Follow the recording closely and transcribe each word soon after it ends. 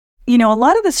a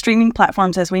lot of the streaming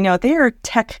platforms, as we know, they are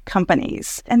tech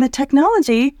companies. And the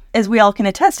technology, as we all can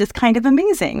attest, is kind of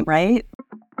amazing, right?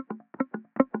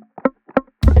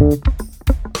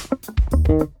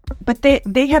 But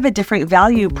they have a different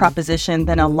value proposition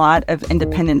than a lot of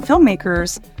independent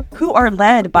filmmakers who are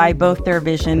led by both their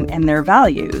vision and their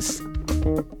values.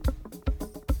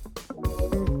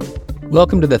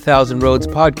 Welcome to the Thousand Roads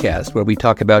podcast, where we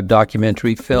talk about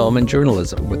documentary film and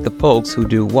journalism with the folks who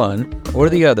do one or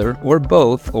the other or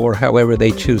both, or however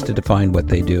they choose to define what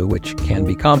they do, which can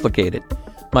be complicated.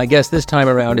 My guest this time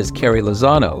around is Carrie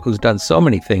Lozano, who's done so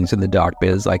many things in the doc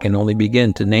biz I can only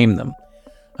begin to name them.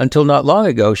 Until not long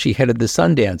ago, she headed the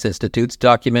Sundance Institute's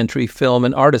documentary film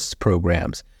and artists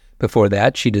programs. Before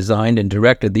that, she designed and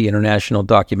directed the International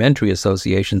Documentary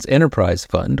Association's Enterprise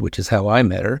Fund, which is how I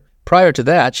met her. Prior to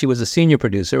that, she was a senior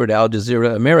producer at Al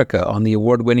Jazeera America on the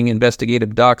award-winning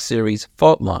investigative doc series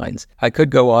Fault Lines. I could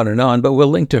go on, but we'll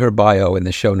link to her bio in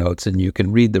the show notes and you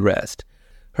can read the rest.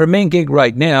 Her main gig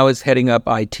right now is heading up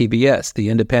ITBS, the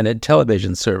independent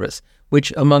television service,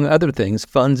 which, among other things,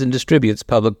 funds and distributes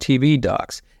public TV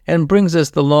docs, and brings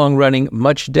us the long-running,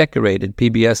 much-decorated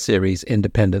PBS series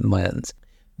Independent Lens.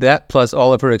 That, plus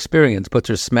all of her experience, puts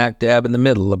her smack dab in the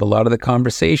middle of a lot of the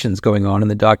conversations going on in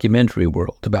the documentary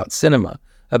world about cinema,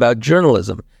 about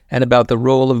journalism, and about the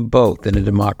role of both in a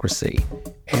democracy.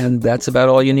 And that's about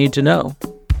all you need to know.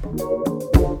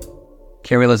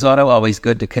 Carrie Lozano, always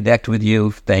good to connect with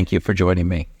you. Thank you for joining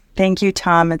me. Thank you,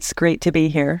 Tom. It's great to be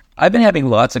here. I've been having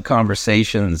lots of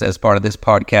conversations as part of this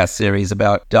podcast series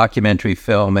about documentary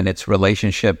film and its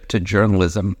relationship to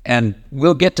journalism. And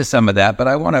we'll get to some of that, but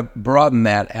I want to broaden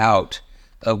that out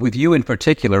with you in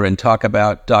particular and talk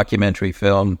about documentary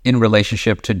film in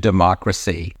relationship to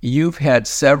democracy. You've had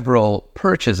several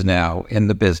perches now in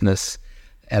the business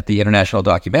at the International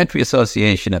Documentary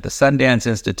Association, at the Sundance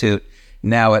Institute,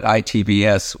 now at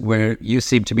ITBS, where you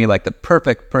seem to me like the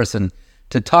perfect person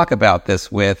to talk about this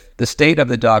with the state of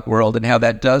the doc world and how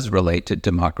that does relate to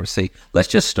democracy. Let's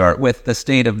just start with the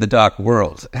state of the doc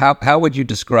world. How would you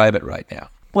describe it right now?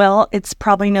 Well, it's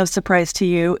probably no surprise to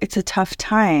you. It's a tough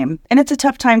time. And it's a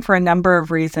tough time for a number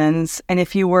of reasons. And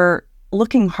if you were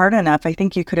looking hard enough, I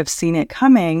think you could have seen it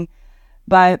coming.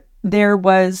 But there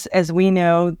was, as we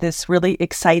know, this really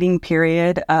exciting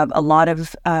period of a lot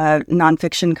of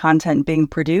nonfiction content being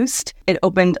produced. It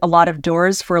opened a lot of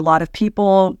doors for a lot of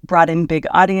people, brought in big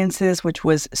audiences, which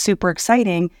was super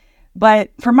exciting.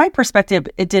 But from my perspective,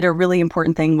 it did a really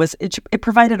important thing, was it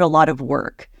provided a lot of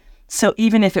work. So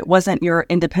even if it wasn't your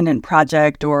independent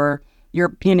project or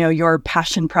your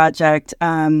passion project,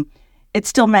 it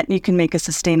still meant you can make a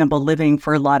sustainable living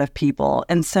for a lot of people.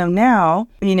 And so now,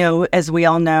 as we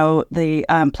all know, the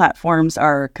platforms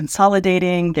are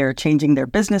consolidating, they're changing their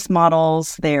business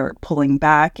models, they're pulling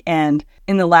back. And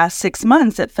in the last 6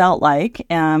 months, it felt like,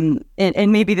 and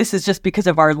maybe this is just because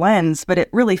of our lens, but it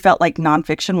really felt like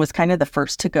nonfiction was kind of the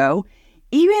first to go,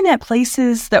 even at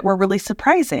places that were really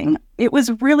surprising. It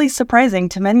was really surprising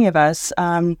to many of us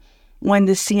when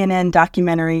the CNN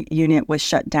documentary unit was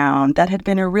shut down. That had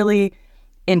been a really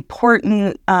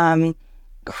important,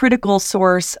 critical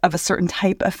source of a certain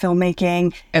type of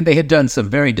filmmaking. And they had done some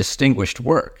very distinguished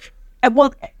work.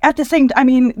 Well, at the same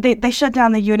time, they shut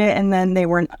down the unit and then they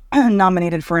were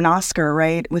nominated for an Oscar,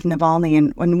 right, with Navalny,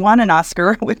 and won an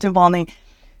Oscar with Navalny.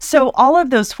 So all of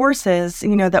those forces,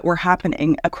 that were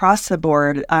happening across the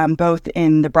board, both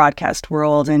in the broadcast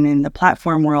world and in the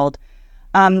platform world,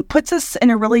 puts us in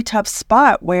a really tough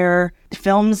spot where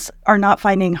films are not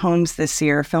finding homes this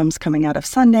year. Films coming out of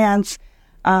Sundance,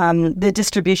 the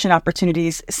distribution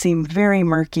opportunities seem very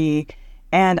murky.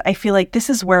 And I feel like this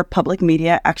is where public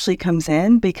media actually comes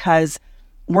in, because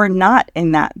we're not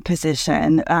in that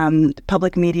position.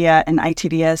 Public media and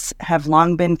ITBS have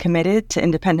long been committed to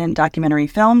independent documentary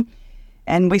film,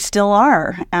 and we still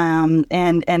are. And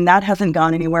that hasn't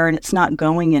gone anywhere, and it's not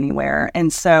going anywhere.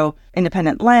 And so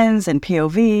Independent Lens and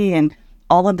POV and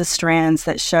all of the strands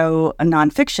that show a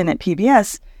nonfiction at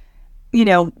PBS,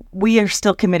 we are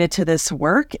still committed to this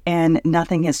work, and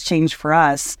nothing has changed for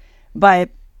us. But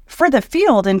for the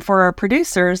field and for our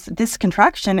producers, this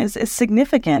contraction is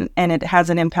significant, and it has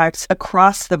an impact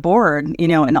across the board,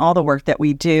 in all the work that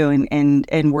we do.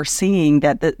 And we're seeing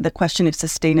that the question of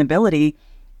sustainability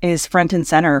is front and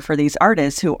center for these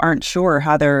artists who aren't sure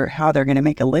how they're going to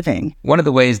make a living. One of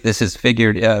the ways this is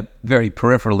figured very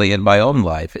peripherally in my own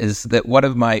life is that one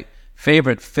of my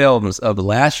favorite films of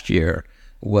last year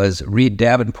was Reed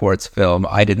Davenport's film,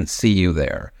 I Didn't See You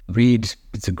There. Reed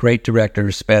is a great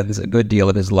director, spends a good deal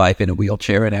of his life in a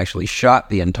wheelchair, and actually shot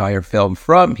the entire film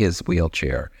from his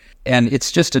wheelchair. And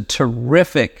it's just a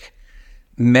terrific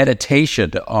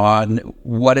meditation on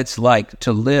what it's like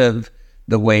to live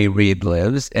the way Reed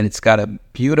lives, and it's got a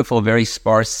beautiful, very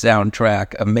sparse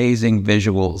soundtrack, amazing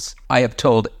visuals. I have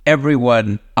told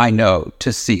everyone I know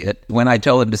to see it. When I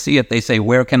tell them to see it, they say,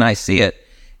 "Where can I see it?"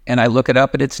 And I look it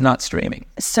up, and it's not streaming.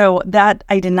 So that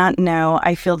I did not know.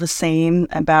 I feel the same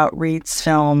about Reed's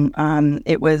film.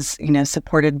 It was,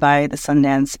 supported by the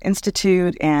Sundance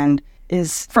Institute, and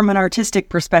is, from an artistic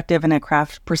perspective and a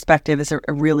craft perspective, is a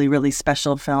really, really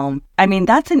special film. I mean,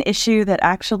 that's an issue that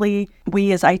actually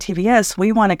we as ITVS,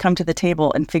 we want to come to the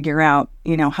table and figure out,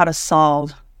 how to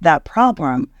solve that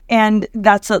problem. And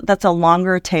that's a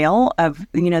longer tale of,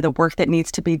 the work that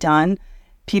needs to be done.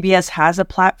 PBS has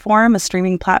a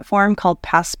streaming platform called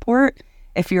Passport.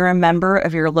 If you're a member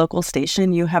of your local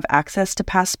station, you have access to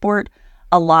Passport.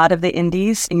 A lot of the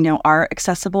indies, are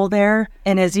accessible there.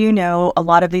 And as you know, a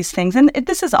lot of these things, and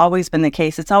this has always been the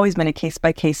case, it's always been a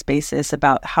case-by-case basis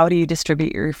about how do you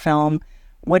distribute your film?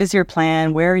 What is your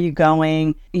plan? Where are you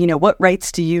going? What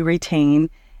rights do you retain?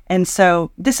 And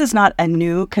so this is not a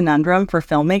new conundrum for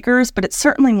filmmakers, but it's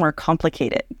certainly more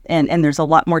complicated. And there's a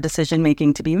lot more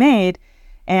decision-making to be made.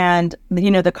 And,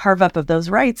 the carve-up of those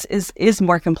rights is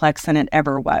more complex than it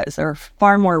ever was. There are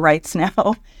far more rights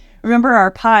now. Remember, our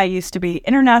pie used to be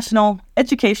international,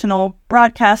 educational,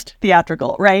 broadcast,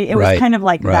 theatrical, right? It was kind of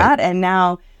like that. And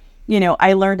now,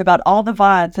 I learned about all the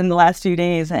VODs in the last few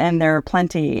days, and there are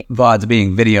plenty. VODs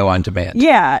being video on demand.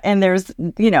 Yeah, and there's,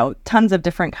 tons of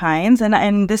different kinds.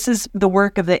 And this is the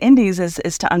work of the indies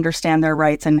is to understand their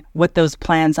rights and what those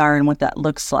plans are and what that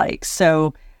looks like.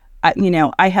 So,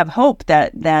 I have hope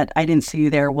that I Didn't See You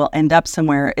There will end up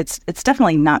somewhere. It's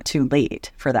definitely not too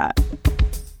late for that.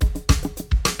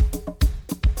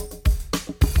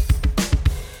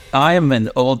 I am an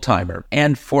old-timer,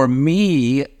 and for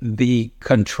me, the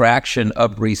contraction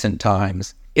of recent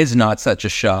times is not such a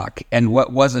shock. And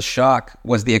what was a shock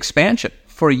was the expansion.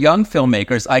 For young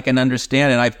filmmakers, I can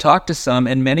understand, and I've talked to some,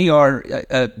 and many are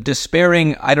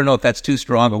despairing. I don't know if that's too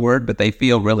strong a word, but they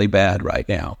feel really bad right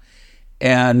now.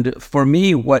 And for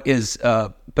me, what is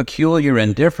peculiar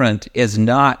and different is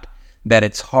not that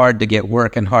it's hard to get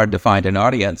work and hard to find an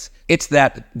audience. It's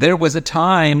that there was a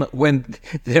time when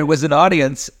there was an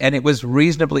audience and it was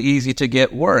reasonably easy to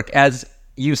get work. As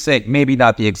you say, maybe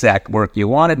not the exact work you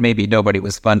wanted, maybe nobody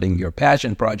was funding your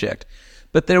passion project,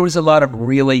 but there was a lot of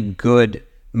really good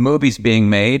movies being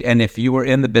made, and if you were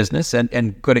in the business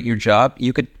and good at your job,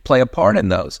 you could play a part in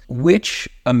those. Which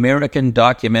American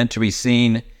documentary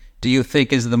scene do you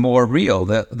think is the more real?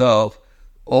 The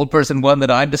old person one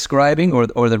that I'm describing,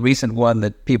 or the recent one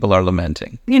that people are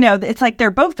lamenting? It's like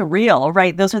they're both real,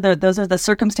 right? Those are the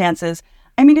circumstances.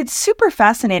 I mean, it's super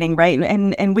fascinating, right?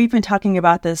 And we've been talking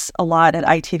about this a lot at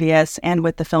ITVS and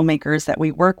with the filmmakers that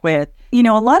we work with. A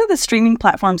lot of the streaming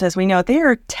platforms, as we know, they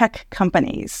are tech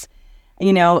companies.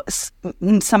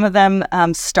 Some of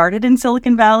them started in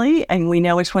Silicon Valley, and we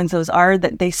know which ones those are,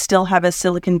 that they still have a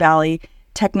Silicon Valley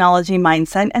technology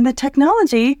mindset. And the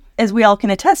technology, as we all can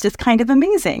attest, is kind of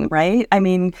amazing, right? I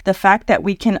mean, the fact that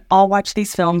we can all watch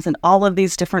these films in all of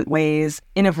these different ways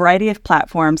in a variety of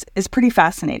platforms is pretty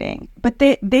fascinating. But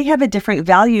they have a different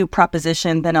value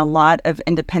proposition than a lot of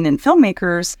independent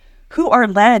filmmakers who are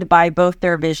led by both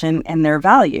their vision and their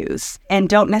values and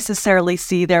don't necessarily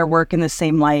see their work in the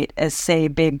same light as, say,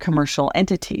 big commercial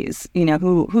entities,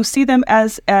 who see them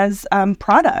as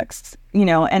products,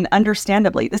 and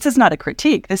understandably, this is not a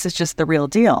critique. This is just the real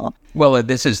deal. Well,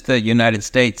 this is the United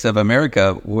States of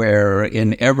America, where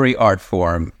in every art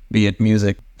form, be it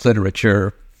music,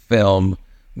 literature, film,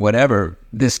 whatever,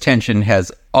 this tension has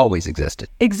always existed.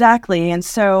 Exactly. And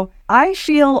so I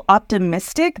feel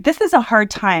optimistic. This is a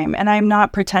hard time, and I'm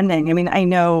not pretending. I mean, I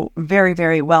know very,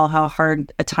 very well how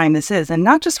hard a time this is, and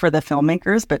not just for the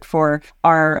filmmakers, but for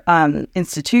our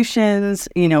institutions,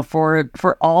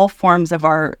 for all forms of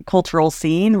our cultural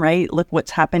scene, right? Look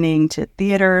what's happening to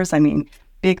theaters. I mean,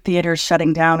 big theaters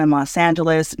shutting down in Los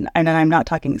Angeles. And I'm not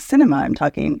talking cinema. I'm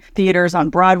talking theaters on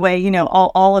Broadway,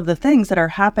 all of the things that are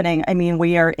happening. I mean,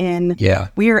 we are in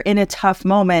a tough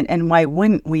moment. And why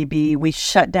wouldn't we be? We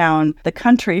shut down the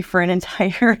country for an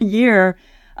entire year.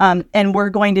 And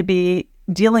we're going to be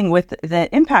dealing with the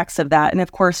impacts of that. And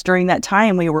of course, during that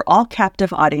time, we were all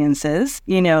captive audiences.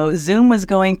 Zoom was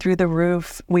going through the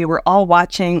roof. We were all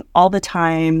watching all the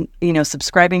time,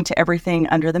 subscribing to everything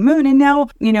under the moon. And now,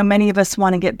 many of us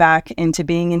want to get back into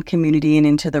being in community and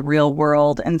into the real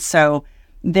world. And so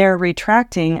they're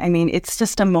retracting. I mean, it's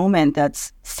just a moment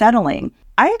that's settling.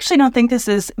 I actually don't think this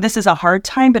is a hard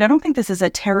time, but I don't think this is a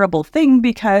terrible thing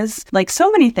because, like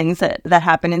so many things that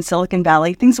happen in Silicon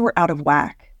Valley, things were out of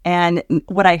whack. And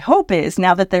what I hope is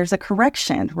now that there's a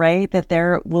correction, right, that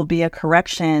there will be a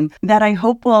correction that I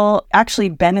hope will actually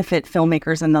benefit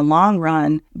filmmakers in the long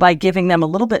run by giving them a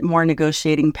little bit more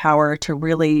negotiating power to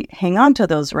really hang on to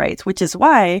those rights, which is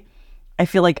why I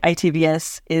feel like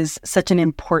ITVS is such an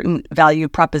important value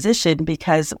proposition,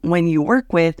 because when you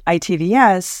work with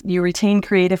ITVS, you retain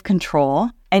creative control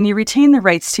and you retain the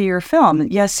rights to your film.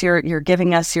 Yes, you're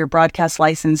giving us your broadcast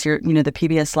license, the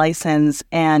PBS license,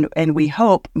 and we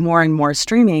hope more and more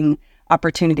streaming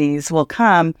opportunities will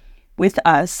come with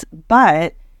us.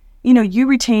 But you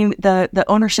retain the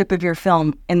ownership of your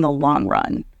film in the long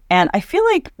run. And I feel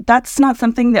like that's not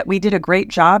something that we did a great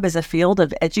job as a field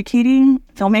of educating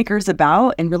filmmakers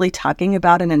about and really talking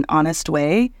about in an honest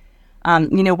way.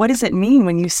 What does it mean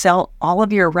when you sell all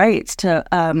of your rights to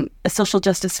a social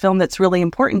justice film that's really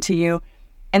important to you,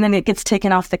 and then it gets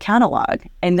taken off the catalog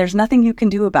and there's nothing you can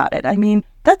do about it? I mean,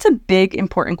 that's a big,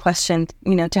 important question,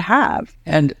 to have.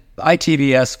 And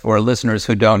ITVS, for listeners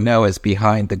who don't know, is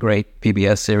behind the great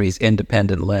PBS series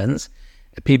Independent Lens.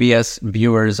 PBS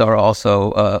viewers are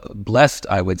also blessed,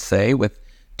 I would say, with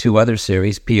two other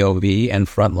series, POV and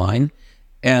Frontline.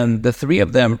 And the three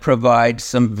of them provide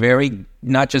some very,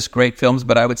 not just great films,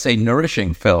 but I would say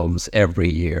nourishing films every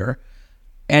year.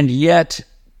 And yet,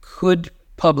 could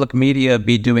public media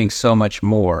be doing so much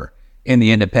more in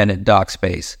the independent doc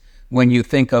space when you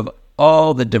think of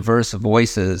all the diverse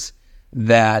voices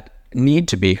that need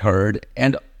to be heard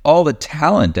and all the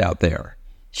talent out there?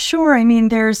 Sure. I mean,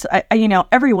 there's,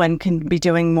 everyone can be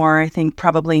doing more, I think,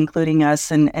 probably including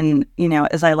us. And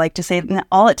as I like to say,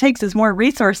 all it takes is more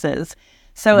resources.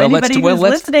 So anybody who's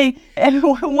listening and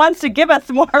who wants to give us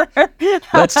more,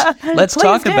 let's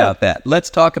talk do. about that. Let's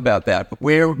talk about that.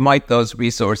 Where might those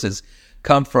resources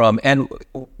come from? And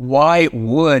why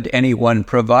would anyone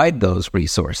provide those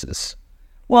resources?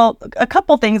 Well, a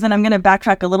couple things, and I'm going to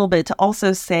backtrack a little bit to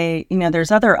also say,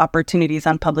 there's other opportunities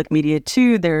on public media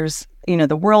too. There's,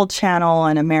 the World Channel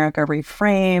and America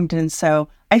Reframed. And so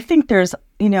I think there's,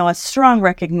 a strong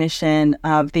recognition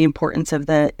of the importance of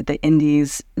the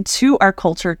indies to our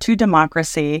culture, to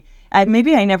democracy.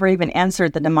 Maybe I never even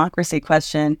answered the democracy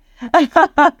question.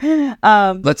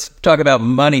 Let's talk about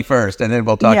money first, and then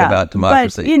we'll talk about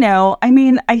democracy. But,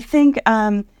 I think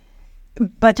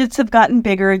budgets have gotten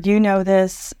bigger.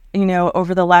 This,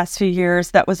 over the last few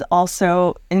years. That was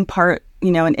also in part,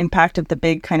 an impact of the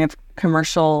big kind of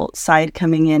commercial side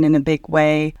coming in a big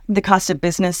way. The cost of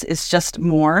business is just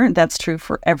more. That's true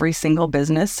for every single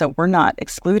business. So we're not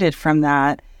excluded from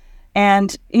that.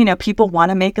 And, people want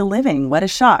to make a living. What a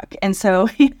shock. And so,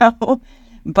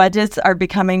 budgets are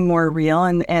becoming more real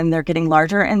and they're getting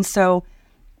larger. And so,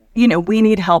 we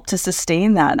need help to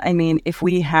sustain that. I mean, if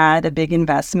we had a big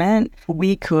investment,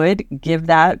 we could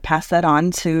pass that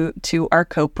on to our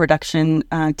co-production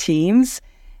teams.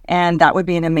 And that would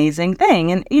be an amazing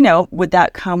thing. And, would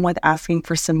that come with asking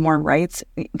for some more rights?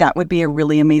 That would be a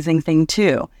really amazing thing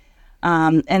too.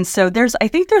 And so I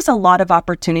think there's a lot of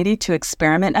opportunity to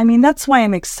experiment. I mean, that's why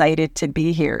I'm excited to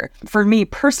be here. For me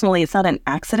personally, it's not an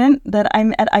accident that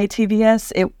I'm at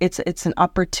ITVS. It's an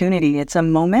opportunity. It's a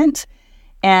moment.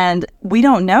 And we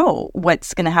don't know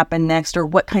what's going to happen next or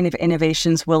what kind of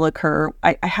innovations will occur.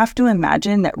 I have to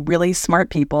imagine that really smart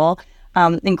people,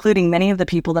 including many of the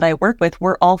people that I work with,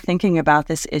 we're all thinking about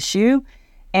this issue.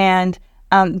 And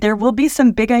there will be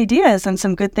some big ideas and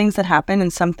some good things that happen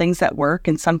and some things that work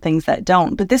and some things that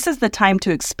don't. But this is the time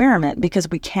to experiment because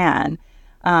we can.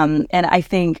 And I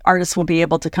think artists will be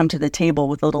able to come to the table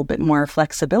with a little bit more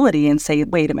flexibility and say,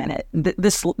 wait a minute,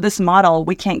 this model,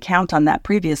 we can't count on that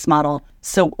previous model.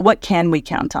 So what can we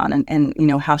count on?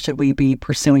 And how should we be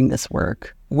pursuing this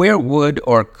work? Where would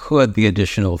or could the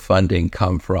additional funding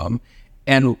come from?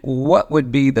 And what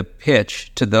would be the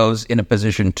pitch to those in a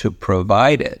position to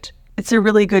provide it? It's a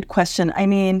really good question. I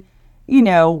mean,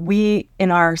 we in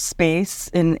our space,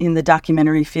 in the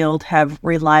documentary field, have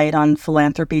relied on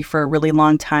philanthropy for a really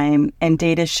long time. And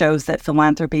data shows that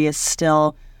philanthropy is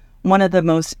still one of the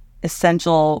most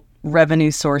essential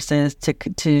revenue sources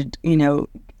to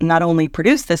not only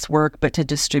produce this work, but to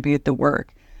distribute the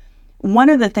work. One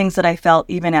of the things that I felt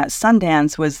even at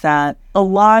Sundance was that a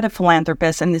lot of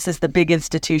philanthropists, and this is the big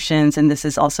institutions, and this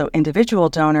is also individual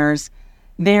donors,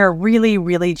 they're really,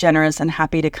 really generous and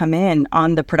happy to come in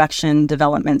on the production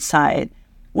development side.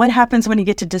 What happens when you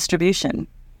get to distribution?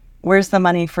 Where's the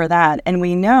money for that? And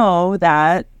we know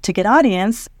that to get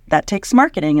audience, that takes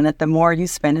marketing, and that the more you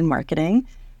spend in marketing,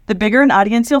 the bigger an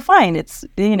audience you'll find. It's,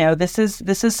 this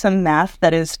is some math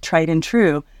that is tried and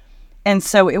true. And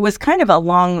so it was kind of a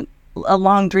long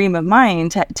dream of mine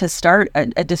to start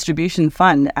a distribution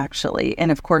fund, actually.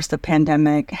 And of course, the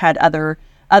pandemic had other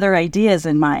other ideas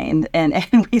in mind, and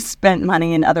we spent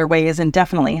money in other ways and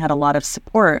definitely had a lot of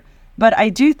support. But I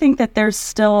do think that there's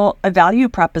still a value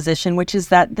proposition, which is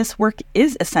that this work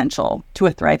is essential to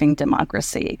a thriving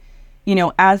democracy.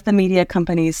 As the media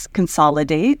companies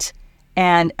consolidate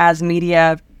and as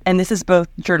media, and this is both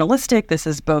journalistic, this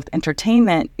is both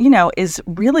entertainment, is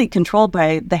really controlled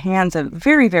by the hands of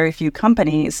very, very few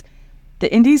companies,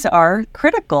 the indies are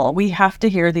critical. We have to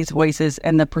hear these voices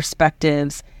and the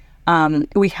perspectives.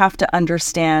 We have to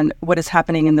understand what is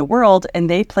happening in the world, and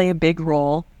they play a big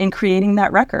role in creating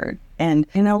that record. And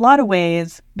in a lot of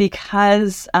ways,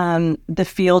 because the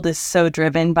field is so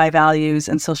driven by values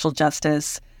and social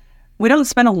justice, we don't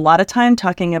spend a lot of time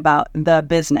talking about the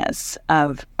business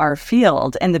of our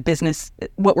field. And the business,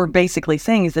 what we're basically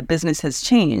saying is the business has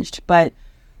changed. But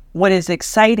what is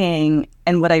exciting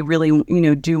and what I really,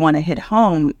 do want to hit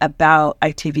home about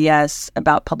ITVS,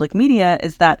 about public media,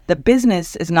 is that the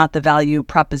business is not the value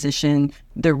proposition.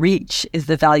 The reach is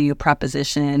the value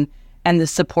proposition. And the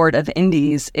support of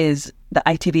indies is the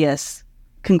ITVS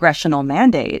congressional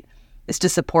mandate, is to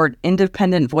support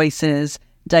independent voices,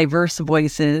 diverse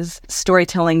voices,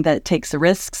 storytelling that takes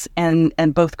risks, and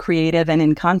both creative and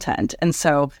in content. And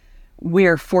so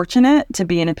we're fortunate to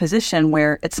be in a position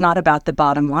where it's not about the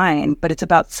bottom line, but it's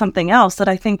about something else that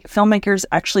I think filmmakers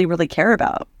actually really care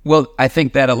about. Well, I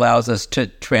think that allows us to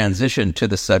transition to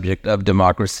the subject of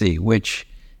democracy, which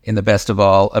in the best of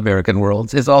all American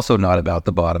worlds is also not about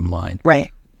the bottom line.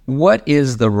 Right. What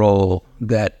is the role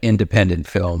that independent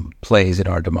film plays in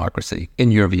our democracy,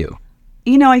 in your view?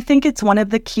 I think it's one of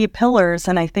the key pillars,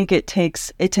 and I think it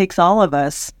takes all of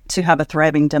us to have a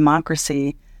thriving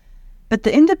democracy. But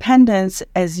the independents,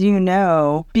 as you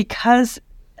know, because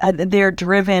they're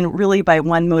driven really by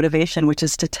one motivation, which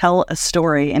is to tell a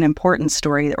story, an important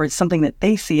story, or something that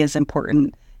they see as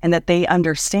important and that they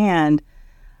understand,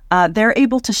 they're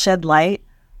able to shed light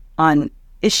on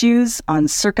issues, on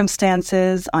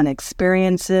circumstances, on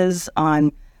experiences,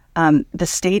 on the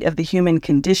state of the human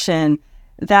condition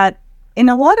that in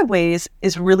a lot of ways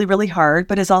is really, really hard,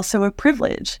 but is also a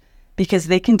privilege because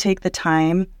they can take the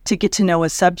time to get to know a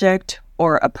subject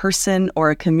or a person or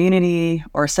a community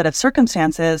or a set of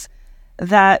circumstances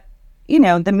that,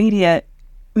 the media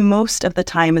most of the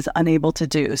time is unable to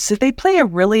do. So they play a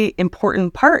really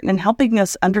important part in helping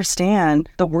us understand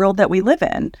the world that we live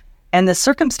in and the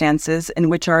circumstances in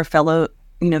which our fellow,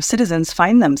 citizens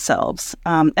find themselves.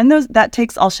 And that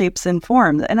takes all shapes and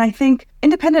forms. And I think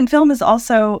independent film is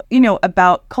also,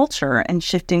 about culture and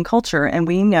shifting culture. And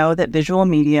we know that visual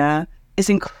media is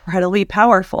incredibly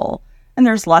powerful. And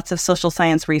there's lots of social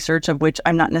science research, of which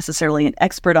I'm not necessarily an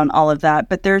expert on all of that,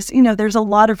 but there's a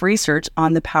lot of research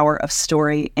on the power of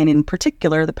story, and in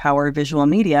particular, the power of visual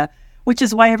media, which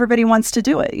is why everybody wants to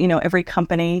do it. Every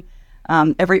company,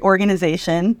 every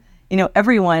organization,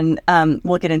 everyone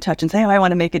will get in touch and say, I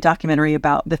want to make a documentary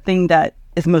about the thing that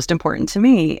is most important to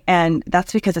me. And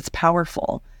that's because it's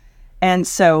powerful. And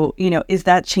so, is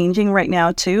that changing right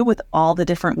now too with all the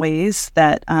different ways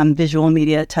that visual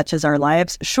media touches our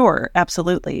lives? Sure,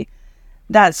 absolutely.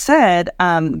 That said,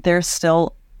 there's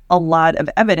still a lot of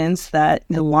evidence that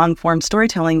the long-form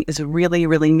storytelling is really,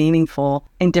 really meaningful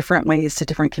in different ways to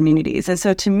different communities. And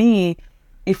so to me,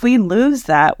 if we lose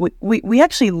that, we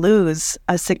actually lose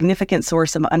a significant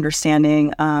source of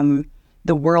understanding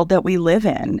the world that we live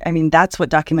in. I mean, that's what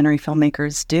documentary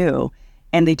filmmakers do.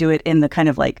 And they do it in the kind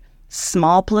of like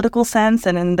small political sense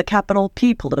and in the capital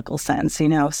P political sense,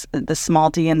 the small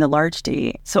d and the large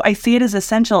d. So I see it as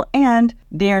essential, and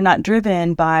they are not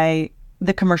driven by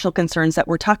the commercial concerns that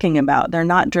we're talking about. They're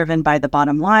not driven by the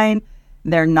bottom line.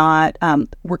 They're not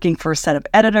working for a set of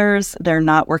editors. They're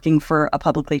not working for a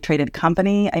publicly traded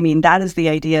company. I mean, that is the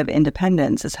idea of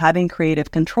independence, is having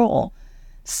creative control.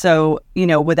 So,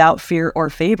 without fear or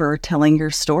favor, telling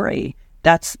your story.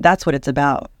 That's what it's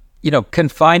about.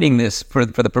 Confining this for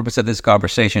the purpose of this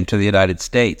conversation to the United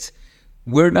States,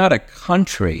 we're not a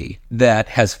country that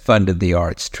has funded the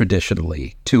arts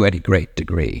traditionally to any great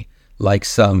degree, like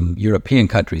some European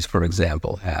countries, for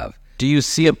example, have. Do you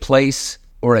see a place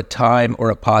or a time or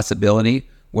a possibility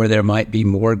where there might be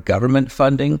more government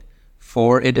funding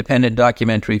for independent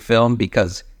documentary film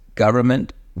because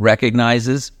government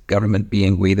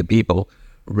being we the people,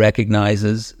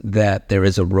 recognizes that there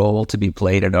is a role to be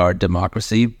played in our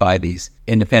democracy by these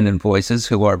independent voices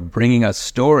who are bringing us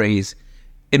stories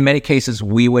in many cases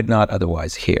we would not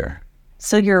otherwise hear?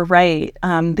 So you're right.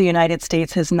 The United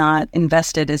States has not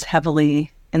invested as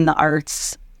heavily in the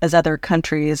arts as other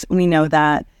countries. We know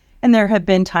that. And there have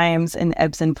been times in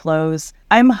ebbs and flows.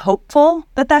 I'm hopeful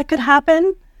that could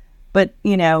happen, but,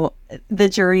 the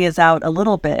jury is out a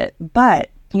little bit. But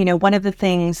one of the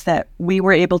things that we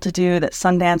were able to do, that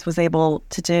Sundance was able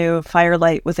to do,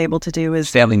 Firelight was able to do is...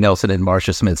 Stanley Nelson and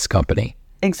Marcia Smith's company.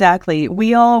 Exactly.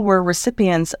 We all were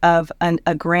recipients of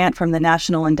a grant from the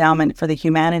National Endowment for the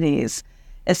Humanities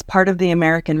as part of the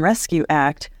American Rescue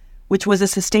Act, which was a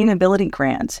sustainability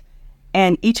grant.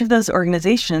 And each of those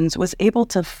organizations was able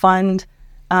to fund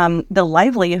the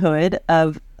livelihood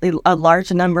of a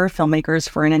large number of filmmakers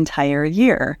for an entire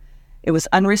year. It was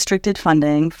unrestricted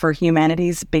funding for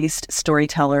humanities-based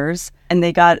storytellers, and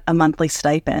they got a monthly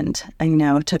stipend,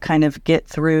 to kind of get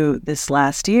through this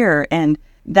last year. And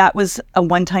that was a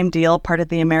one-time deal, part of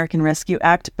the American Rescue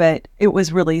Act, but it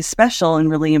was really special and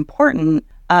really important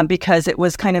because it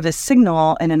was kind of a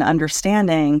signal and an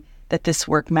understanding that this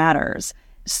work matters.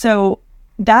 So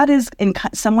that is, in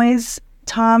some ways,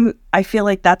 Tom, I feel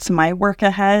like that's my work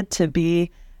ahead, to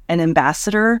be an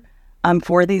ambassador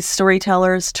for these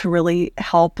storytellers, to really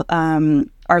help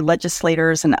our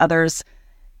legislators and others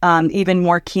even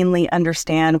more keenly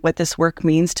understand what this work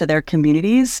means to their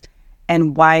communities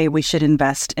and why we should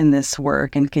invest in this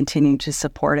work and continue to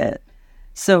support it.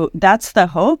 So that's the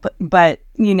hope, but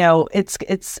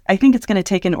I think it's going to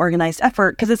take an organized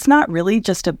effort, because it's not really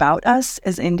just about us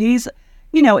as indies.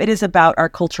 It is about our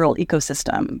cultural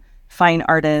ecosystem. Fine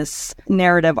artists,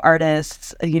 narrative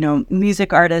artists,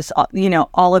 music artists,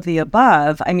 all of the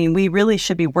above. I mean, we really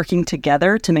should be working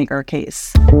together to make our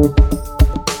case.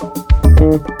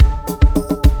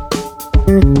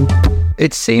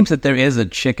 It seems that there is a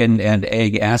chicken and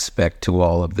egg aspect to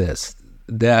all of this,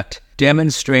 that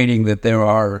demonstrating that there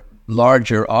are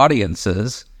larger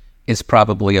audiences is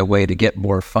probably a way to get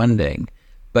more funding,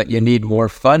 but you need more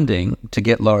funding to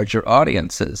get larger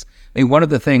audiences. I mean, one of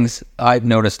the things I've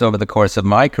noticed over the course of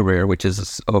my career, which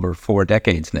is over 4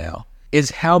 decades now, is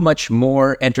how much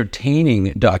more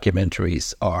entertaining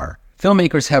documentaries are.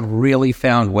 Filmmakers have really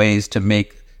found ways to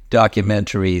make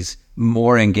documentaries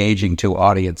more engaging to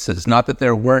audiences. Not that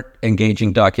there weren't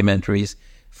engaging documentaries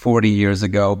 40 years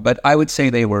ago, but I would say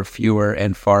they were fewer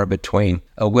and far between.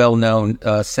 A well-known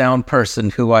sound person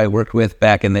who I worked with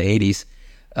back in the 80s,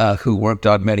 who worked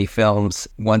on many films,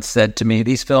 once said to me,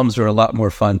 "These films are a lot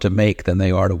more fun to make than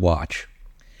they are to watch."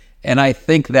 And I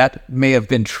think that may have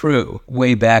been true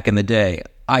way back in the day.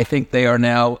 I think they are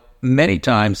now many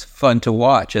times fun to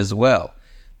watch as well.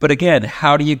 But again,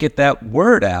 how do you get that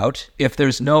word out if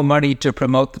there's no money to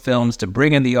promote the films, to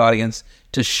bring in the audience,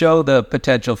 to show the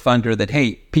potential funder that,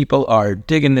 hey, people are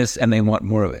digging this and they want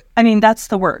more of it? I mean, that's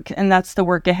the work, and that's the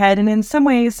work ahead. And in some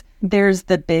ways, there's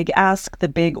the big ask, the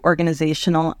big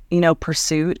organizational,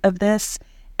 pursuit of this.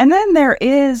 And then there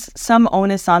is some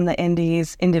onus on the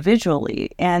indies individually.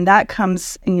 And that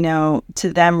comes, to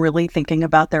them really thinking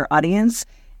about their audience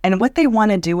and what they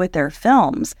want to do with their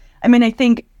films. I mean, I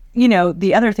think,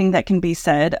 the other thing that can be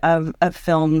said of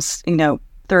films,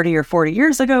 30 or 40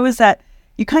 years ago is that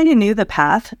you kind of knew the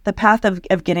path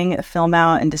of getting a film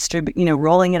out and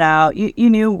rolling it out. You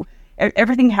knew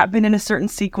everything happened in a certain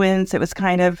sequence. It was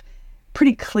kind of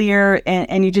pretty clear,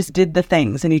 and you just did the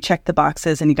things and you checked the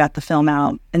boxes and you got the film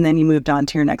out and then you moved on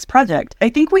to your next project. I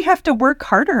think we have to work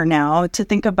harder now to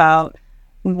think about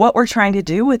what we're trying to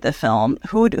do with the film.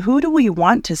 Who do we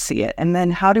want to see it? And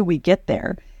then how do we get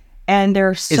there? And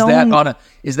there's so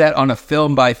is that on a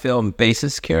film by film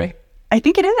basis, Carrie? I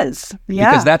think it is.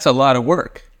 Yeah. Because that's a lot of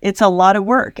work. It's a lot of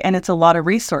work and it's a lot of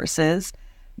resources.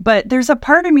 But there's a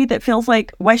part of me that feels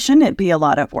like, why shouldn't it be a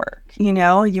lot of work?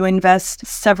 You invest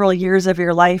several years of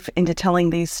your life into telling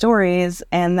these stories,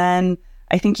 and then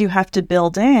I think you have to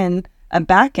build in a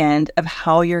back end of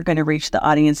how you're going to reach the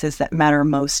audiences that matter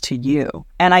most to you.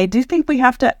 And I do think we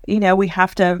have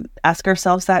to ask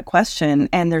ourselves that question.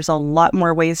 And there's a lot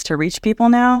more ways to reach people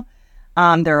now.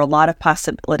 There are a lot of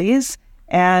possibilities.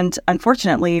 And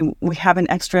unfortunately, we have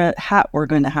an extra hat we're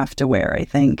going to have to wear, I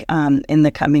think, in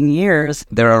the coming years.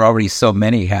 There are already so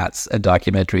many hats a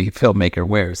documentary filmmaker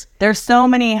wears. There's so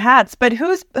many hats, but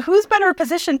who's better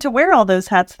positioned to wear all those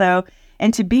hats, though,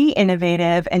 and to be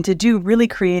innovative and to do really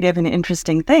creative and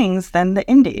interesting things than the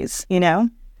indies,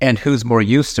 And who's more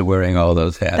used to wearing all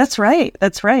those hats? That's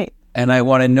right. And I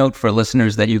want to note for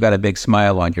listeners that you got a big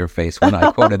smile on your face when I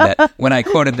quoted that. When I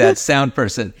quoted that sound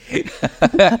person,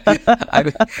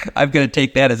 I'm going to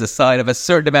take that as a sign of a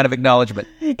certain amount of acknowledgement.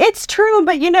 It's true,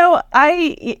 but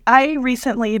I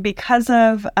recently, because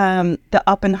of the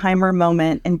Oppenheimer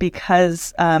moment, and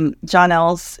because John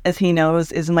Ells, as he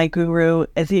knows, is my guru,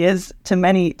 as he is to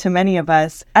many of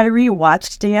us, I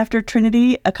rewatched Day After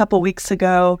Trinity a couple weeks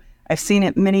ago. I've seen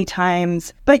it many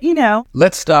times, but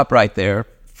Let's stop right there.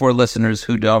 For listeners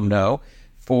who don't know,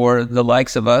 For the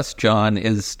likes of us, John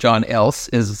Else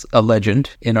is a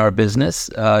legend in our business.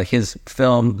 His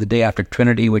film, The Day After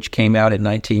Trinity, which came out in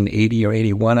 1980 or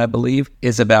 81, I believe,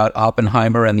 is about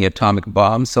Oppenheimer and the atomic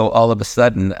bomb. So all of a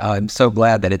sudden, I'm so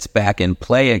glad that it's back in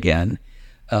play again.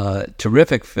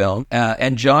 Terrific film.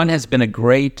 And John has been a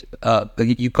great,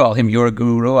 you call him your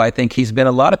guru. I think he's been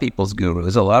a lot of people's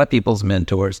gurus, a lot of people's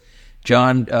mentors.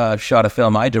 John shot a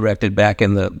film I directed back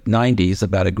in the 90s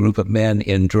about a group of men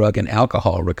in drug and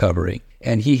alcohol recovery.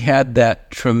 And he had that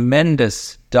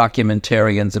tremendous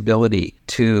documentarian's ability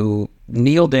to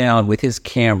kneel down with his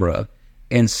camera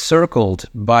encircled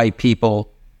by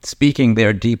people speaking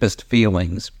their deepest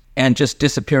feelings and just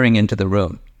disappearing into the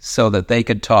room so that they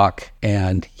could talk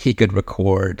and he could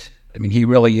record. I mean, he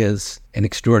really is an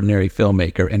extraordinary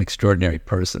filmmaker, an extraordinary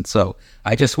person. So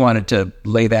I just wanted to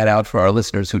lay that out for our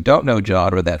listeners who don't know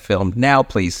John or that film. Now,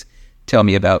 please tell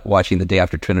me about watching The Day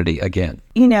After Trinity again.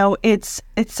 You know, it's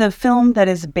a film that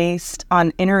is based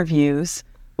on interviews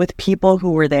with people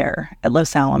who were there at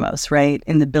Los Alamos, right,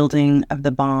 in the building of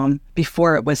the bomb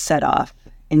before it was set off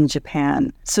in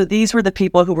Japan. So these were the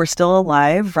people who were still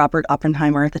alive. Robert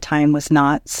Oppenheimer at the time was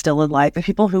not still alive, but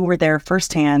people who were there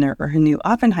firsthand or who knew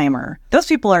Oppenheimer. Those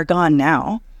people are gone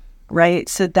now, right?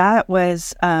 So that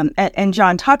was, and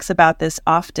John talks about this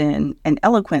often and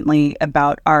eloquently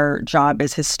about our job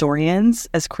as historians,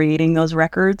 as creating those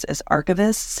records, as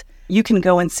archivists. You can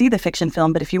go and see the fiction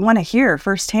film, but if you want to hear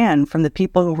firsthand from the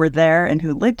people who were there and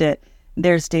who lived it,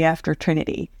 there's Day After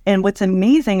Trinity. And what's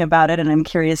amazing about it, and I'm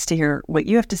curious to hear what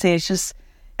you have to say, is just,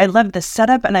 I love the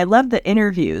setup and I love the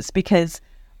interviews because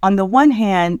on the one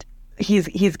hand, he's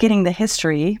getting the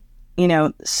history, you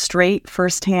know, straight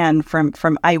firsthand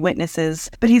from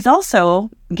eyewitnesses, but he's also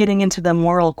getting into the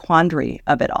moral quandary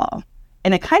of it all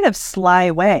in a kind of sly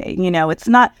way. You know, it's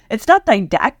not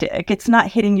didactic. It's not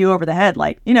hitting you over the head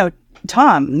like, you know,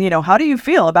 Tom, you know, how do you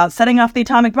feel about setting off the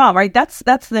atomic bomb, right? That's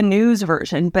the news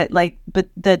version. But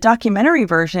the documentary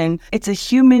version, it's a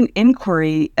human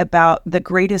inquiry about the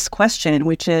greatest question,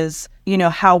 which is, you know,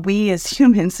 how we as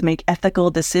humans make ethical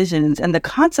decisions and the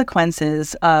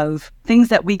consequences of things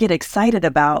that we get excited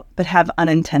about, but have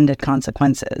unintended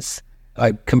consequences.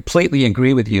 I completely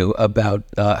agree with you about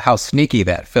how sneaky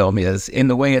that film is in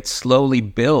the way it slowly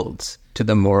builds to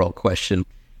the moral question.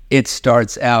 It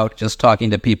starts out just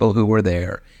talking to people who were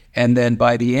there. And then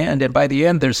by the end,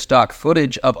 there's stock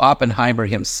footage of Oppenheimer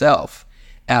himself.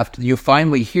 After you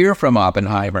finally hear from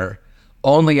Oppenheimer,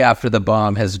 only after the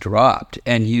bomb has dropped.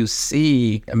 And you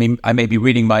see, I mean, I may be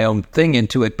reading my own thing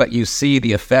into it, but you see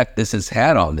the effect this has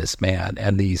had on this man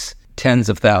and these tens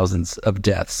of thousands of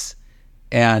deaths.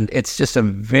 And it's just a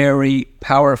very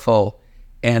powerful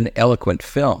and eloquent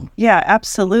film. Yeah,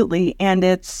 absolutely. And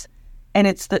it's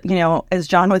the, you know, as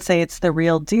John would say, it's the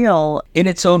real deal. In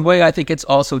its own way, I think it's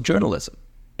also journalism.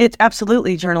 It's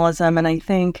absolutely journalism. And I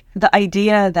think the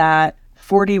idea that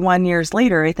 41 years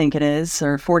later, I think it is,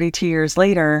 or 42 years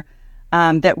later,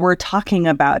 that we're talking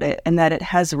about it and that it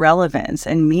has relevance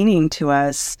and meaning to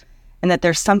us and that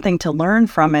there's something to learn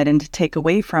from it and to take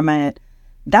away from it,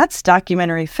 that's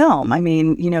documentary film. I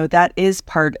mean, you know, that is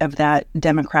part of that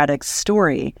democratic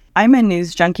story. I'm a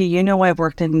news junkie. You know, I've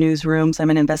worked in newsrooms.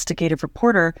 I'm an investigative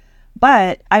reporter,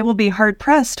 but I will be hard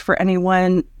pressed for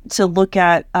anyone to look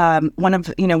at one of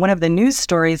the news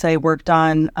stories I worked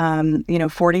on,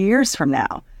 40 years from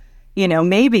now, you know,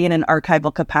 maybe in an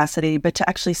archival capacity, but to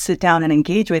actually sit down and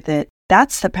engage with it.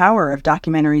 That's the power of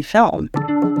documentary film.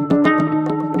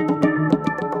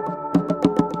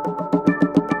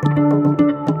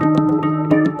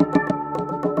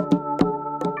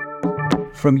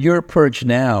 From your perch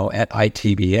now at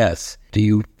ITBS, do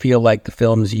you feel like the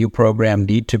films you program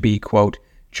need to be, quote,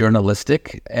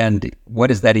 journalistic? And what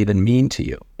does that even mean to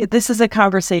you? This is a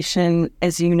conversation,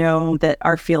 as you know, that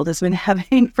our field has been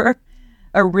having for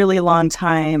a really long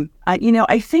time.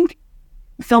 I think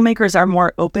filmmakers are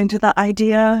more open to the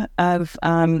idea of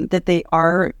that they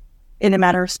are, in a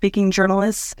matter of speaking,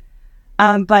 journalists.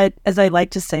 But as I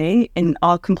like to say, in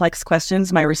all complex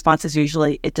questions, my response is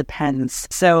usually, it depends.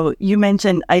 So you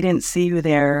mentioned, I didn't see you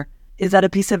there. Is that a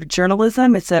piece of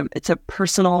journalism? It's a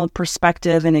personal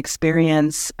perspective and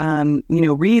experience,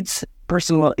 Reed's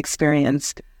personal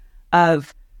experience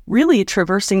of really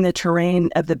traversing the terrain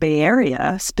of the Bay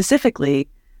Area, specifically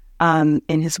in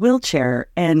his wheelchair.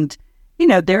 And, you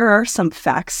know, there are some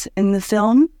facts in the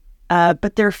film,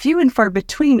 but they're few and far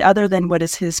between other than what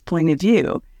is his point of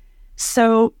view.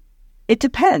 So it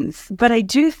depends, but I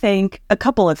do think a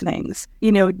couple of things.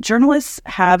 You know, journalists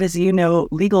have, as you know,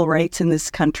 legal rights in this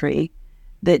country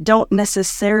that don't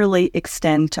necessarily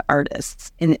extend to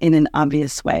artists in an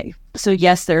obvious way. So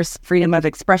yes, there's freedom of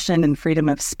expression and freedom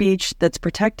of speech that's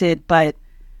protected, but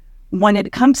when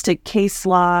it comes to case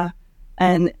law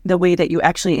and the way that you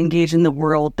actually engage in the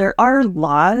world, there are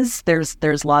laws.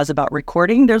 There's laws about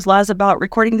recording. There's laws about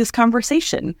recording this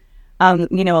conversation. A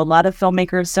lot of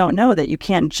filmmakers don't know that you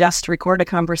can't just record a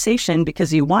conversation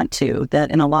because you want to,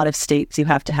 that in a lot of states you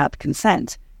have to have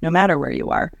consent, no matter where you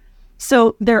are.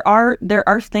 So there are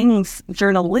things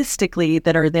journalistically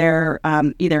that are there,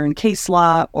 either in case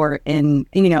law or in,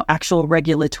 actual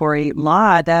regulatory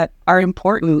law that are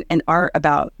important and are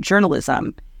about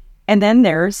journalism. And then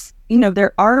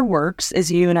there are works,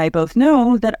 as you and I both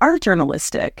know, that are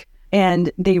journalistic,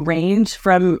 and they range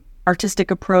from artistic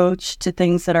approach to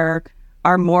things that are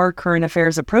more current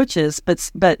affairs approaches,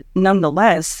 but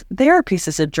nonetheless, they are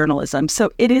pieces of journalism.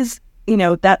 So it is,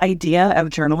 that idea of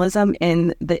journalism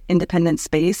in the independent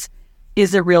space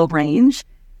is a real range.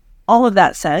 All of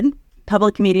that said,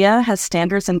 public media has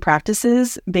standards and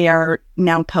practices. They are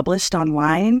now published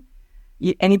online.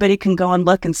 Anybody can go and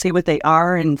look and see what they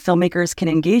are, and filmmakers can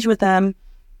engage with them.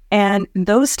 And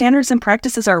those standards and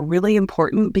practices are really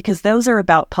important because those are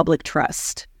about public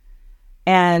trust.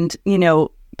 And,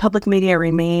 public media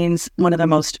remains one of the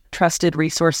most trusted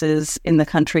resources in the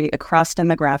country across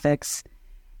demographics.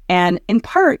 And in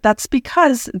part, that's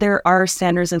because there are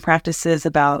standards and practices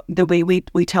about the way we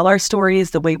tell our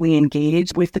stories, the way we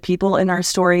engage with the people in our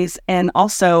stories, and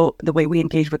also the way we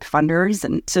engage with funders.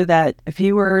 And so that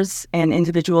viewers and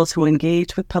individuals who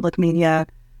engage with public media,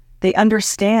 they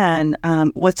understand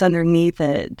what's underneath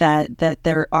it, that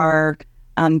there are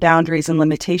boundaries and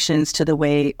limitations to the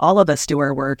way all of us do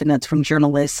our work. And that's from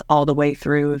journalists all the way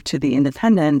through to the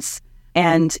independents.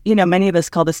 And, many of us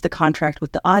call this the contract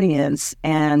with the audience.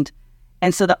 And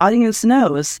so the audience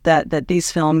knows that these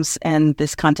films and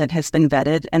this content has been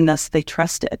vetted, and thus they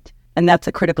trust it. And that's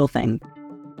a critical thing.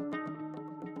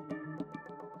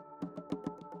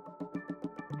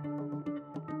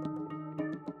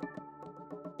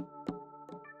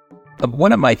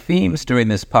 One of my themes during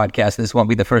this podcast, this won't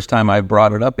be the first time I've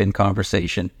brought it up in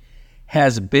conversation,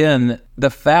 has been the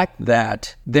fact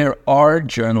that there are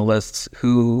journalists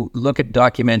who look at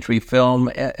documentary film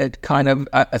at kind of,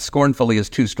 scornfully is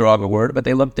too strong a word, but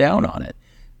they look down on it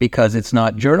because it's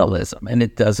not journalism and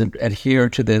it doesn't adhere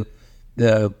to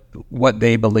the what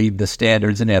they believe the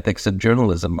standards and ethics of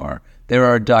journalism are. There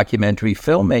are documentary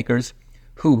filmmakers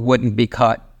who wouldn't be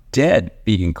caught dead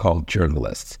being called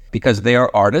journalists because they are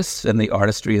artists and the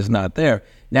artistry is not there.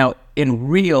 Now, in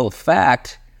real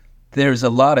fact, there's a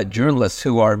lot of journalists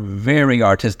who are very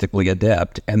artistically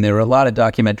adept, and there are a lot of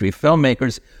documentary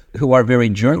filmmakers who are very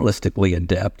journalistically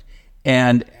adept,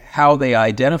 and how they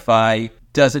identify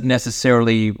doesn't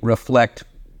necessarily reflect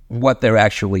what they're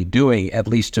actually doing, at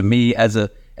least to me as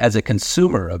a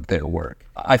consumer of their work.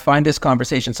 I find this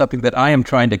conversation something that I am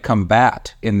trying to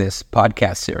combat in this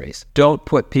podcast series. Don't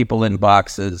put people in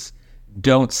boxes.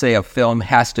 Don't say a film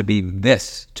has to be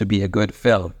this to be a good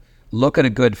film. Look at a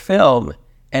good film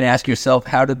and ask yourself,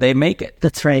 how did they make it?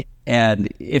 That's right. And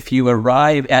if you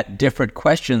arrive at different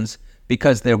questions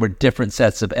because there were different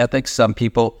sets of ethics, some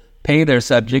people pay their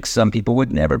subjects, some people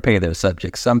would never pay their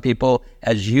subjects. Some people,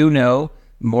 as you know,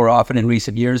 more often in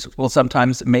recent years, will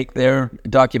sometimes make their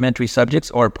documentary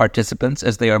subjects or participants,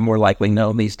 as they are more likely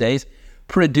known these days,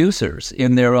 producers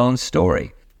in their own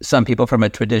story. Some people from a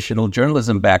traditional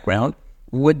journalism background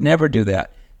would never do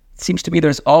that. Seems to me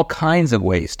there's all kinds of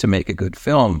ways to make a good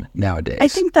film nowadays. I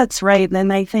think that's right.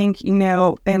 And I think,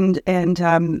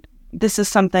 and this is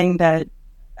something that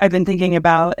I've been thinking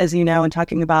about, as you know, and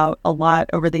talking about a lot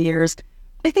over the years.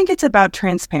 I think it's about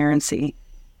transparency.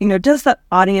 Does the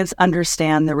audience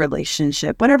understand the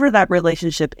relationship, whatever that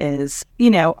relationship is?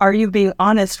 Are you being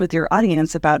honest with your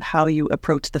audience about how you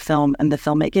approach the film and the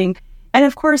filmmaking? And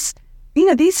of course,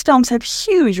 these films have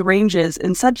huge ranges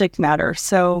in subject matter.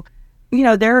 So,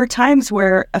 there are times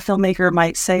where a filmmaker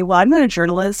might say, well, I'm not a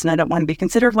journalist and I don't want to be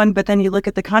considered one. But then you look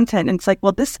at the content and it's like,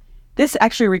 well, this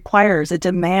actually it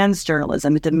demands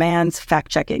journalism. It demands fact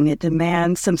checking. It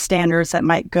demands some standards that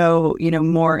might go,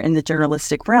 more in the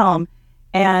journalistic realm.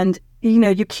 And,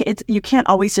 you can't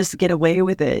always just get away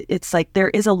with it. It's like there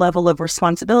is a level of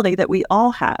responsibility that we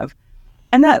all have.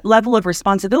 And that level of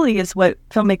responsibility is what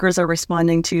filmmakers are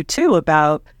responding to, too,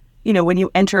 about, when you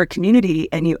enter a community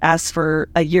and you ask for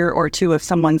a year or two of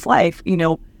someone's life,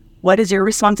 what is your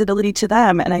responsibility to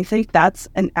them? And I think that's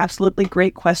an absolutely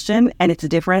great question. And it's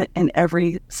different in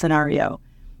every scenario.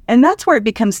 And that's where it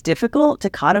becomes difficult to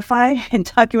codify in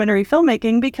documentary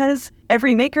filmmaking because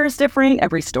every maker is different,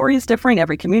 every story is different,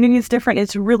 every community is different.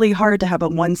 It's really hard to have a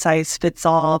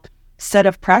one-size-fits-all set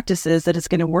of practices that is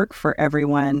going to work for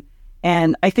everyone.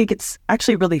 And I think it's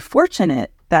actually really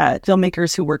fortunate that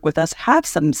filmmakers who work with us have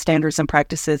some standards and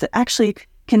practices that actually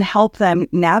can help them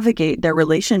navigate their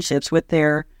relationships with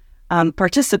their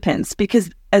participants. Because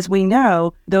as we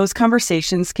know, those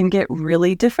conversations can get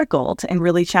really difficult and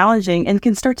really challenging and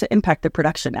can start to impact the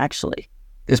production, actually.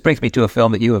 This brings me to a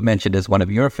film that you have mentioned as one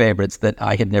of your favorites that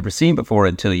I had never seen before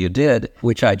until you did,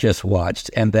 which I just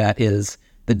watched, and that is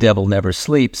The Devil Never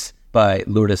Sleeps by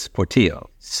Lourdes Portillo.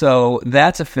 So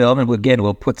that's a film, and again,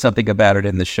 we'll put something about it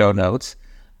in the show notes,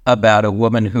 about a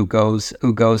woman who goes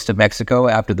to Mexico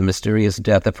after the mysterious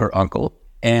death of her uncle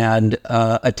and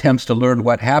attempts to learn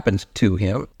what happened to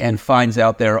him and finds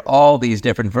out there are all these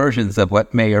different versions of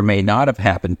what may or may not have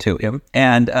happened to him.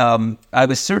 And I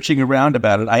was searching around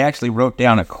about it. I actually wrote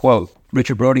down a quote.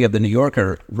 Richard Brody of The New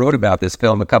Yorker wrote about this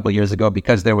film a couple of years ago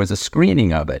because there was a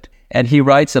screening of it. And he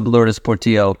writes of Lourdes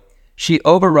Portillo, "She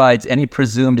overrides any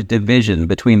presumed division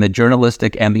between the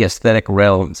journalistic and the aesthetic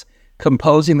realms,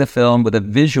 composing the film with a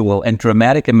visual and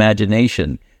dramatic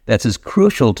imagination that's as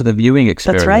crucial to the viewing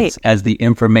experience as the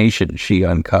information she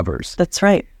uncovers." That's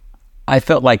right. I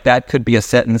felt like that could be a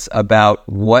sentence about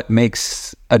what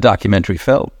makes a documentary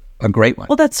film a great one.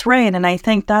 Well, that's right. And I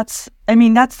think that's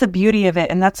the beauty of it.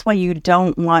 And that's why you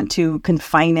don't want to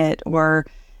confine it or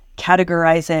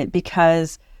categorize it,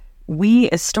 because we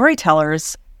as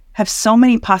storytellers have so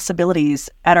many possibilities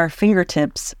at our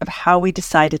fingertips of how we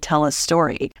decide to tell a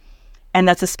story. And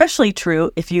that's especially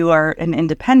true if you are an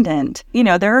independent.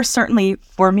 There are certainly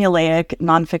formulaic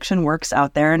nonfiction works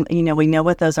out there, and, we know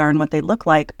what those are and what they look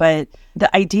like. But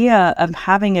the idea of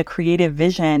having a creative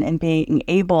vision and being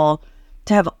able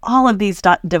to have all of these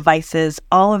devices,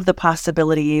 all of the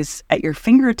possibilities at your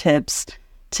fingertips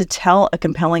to tell a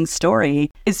compelling story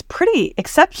is pretty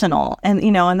exceptional. And,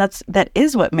 and that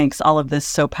is what makes all of this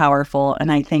so powerful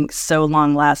and I think so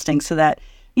long lasting, so that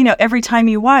every time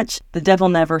you watch The Devil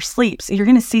Never Sleeps, you're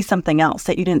going to see something else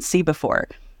that you didn't see before.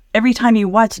 Every time you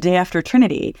watch Day After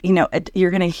Trinity,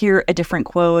 you're going to hear a different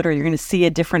quote, or you're going to see a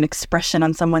different expression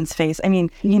on someone's face. You're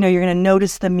going to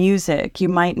notice the music. You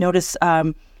might notice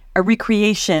a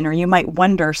recreation, or you might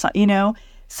wonder,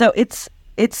 So it's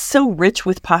so rich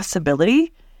with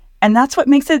possibility, and that's what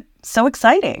makes it so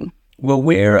exciting. Well,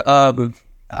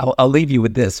 I'll leave you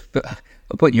with this.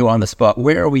 I'll put you on the spot.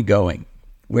 Where are we going?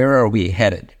 Where are we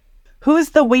headed?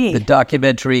 Who's the we? The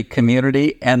documentary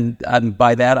community, and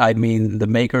by that I mean the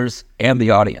makers and the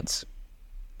audience.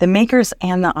 The makers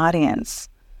and the audience.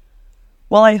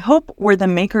 Well, I hope where the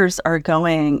makers are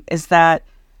going is that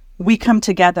we come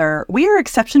together. We are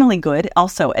exceptionally good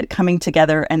also at coming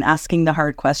together and asking the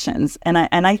hard questions. And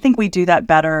I think we do that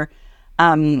better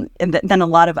than a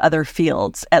lot of other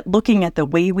fields, at looking at the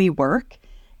way we work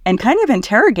and kind of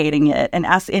interrogating it and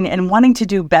and wanting to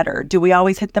do better. Do we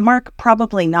always hit the mark?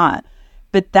 Probably not.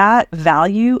 But that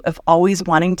value of always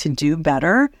wanting to do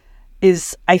better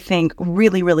is, I think,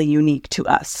 really, really unique to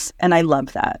us. And I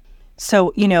love that.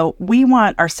 So, we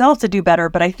want ourselves to do better,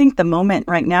 but I think the moment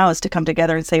right now is to come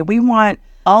together and say, we want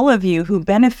all of you who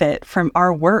benefit from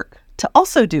our work to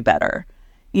also do better.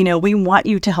 We want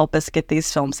you to help us get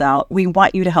these films out. We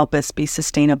want you to help us be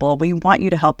sustainable. We want you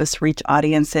to help us reach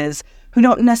audiences who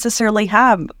don't necessarily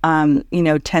have,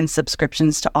 10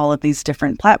 subscriptions to all of these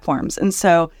different platforms. And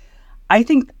so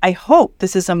I hope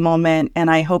this is a moment,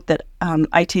 and I hope that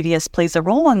ITVS plays a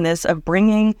role in this, of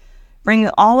bringing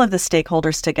all of the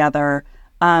stakeholders together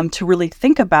to really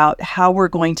think about how we're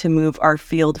going to move our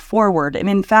field forward. And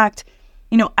in fact,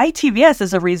 ITVS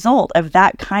is a result of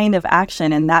that kind of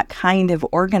action and that kind of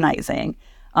organizing.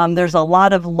 There's a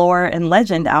lot of lore and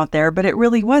legend out there, but it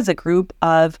really was a group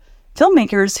of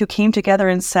filmmakers who came together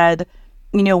and said,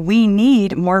 we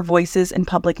need more voices in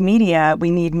public media.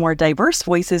 We need more diverse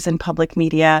voices in public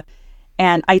media.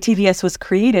 And ITVS was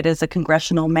created as a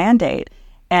congressional mandate.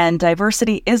 And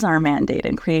diversity is our mandate,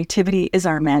 and creativity is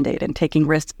our mandate, and taking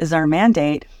risks is our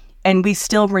mandate. And we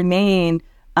still remain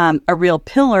a real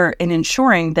pillar in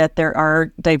ensuring that there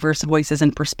are diverse voices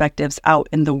and perspectives out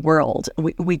in the world.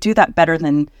 We do that better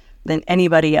than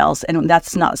anybody else. And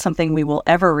that's not something we will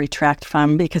ever retract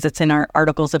from, because it's in our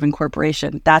articles of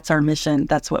incorporation. That's our mission.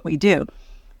 That's what we do.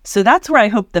 So that's where I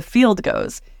hope the field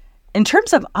goes. In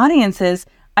terms of audiences,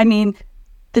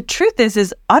 the truth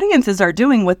is audiences are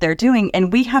doing what they're doing,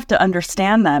 and we have to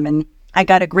understand them. And I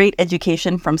got a great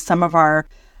education from some of our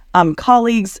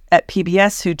colleagues at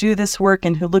PBS who do this work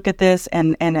and who look at this,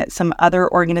 and at some other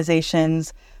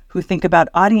organizations who think about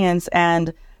audience.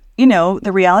 And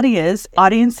the reality is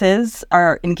audiences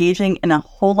are engaging in a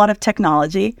whole lot of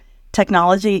technology.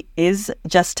 technology is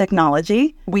just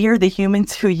technology. We are the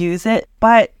humans who use it,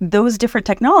 but those different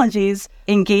technologies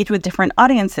engage with different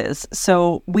audiences.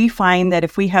 So we find that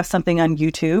if we have something on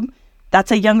YouTube,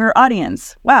 that's a younger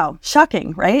audience. Wow,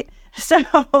 shocking, right? So,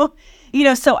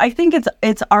 so I think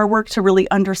it's our work to really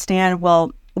understand,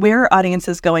 well, where are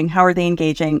audiences going? How are they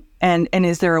engaging? And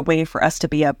is there a way for us to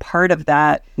be a part of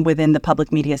that within the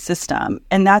public media system?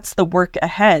 And that's the work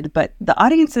ahead. But the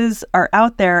audiences are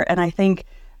out there. And I think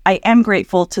I am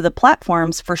grateful to the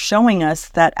platforms for showing us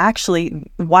that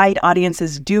actually wide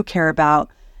audiences do care about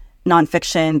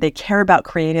nonfiction. They care about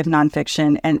creative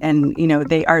nonfiction, and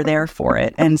they are there for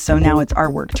it. And so now it's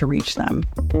our work to reach them.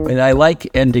 And I like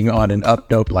ending on an up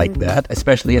note like that,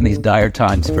 especially in these dire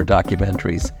times for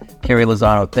documentaries. Carrie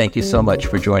Lozano, thank you so much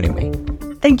for joining me.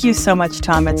 Thank you so much,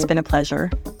 Tom. It's been a pleasure.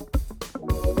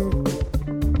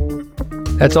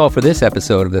 That's all for this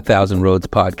episode of the Thousand Roads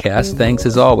podcast. Thanks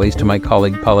as always to my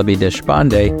colleague Pallavi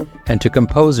Deshpande and to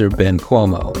composer Ben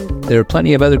Cuomo. There are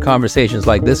plenty of other conversations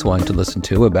like this one to listen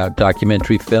to about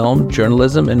documentary film,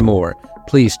 journalism, and more.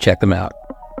 Please check them out.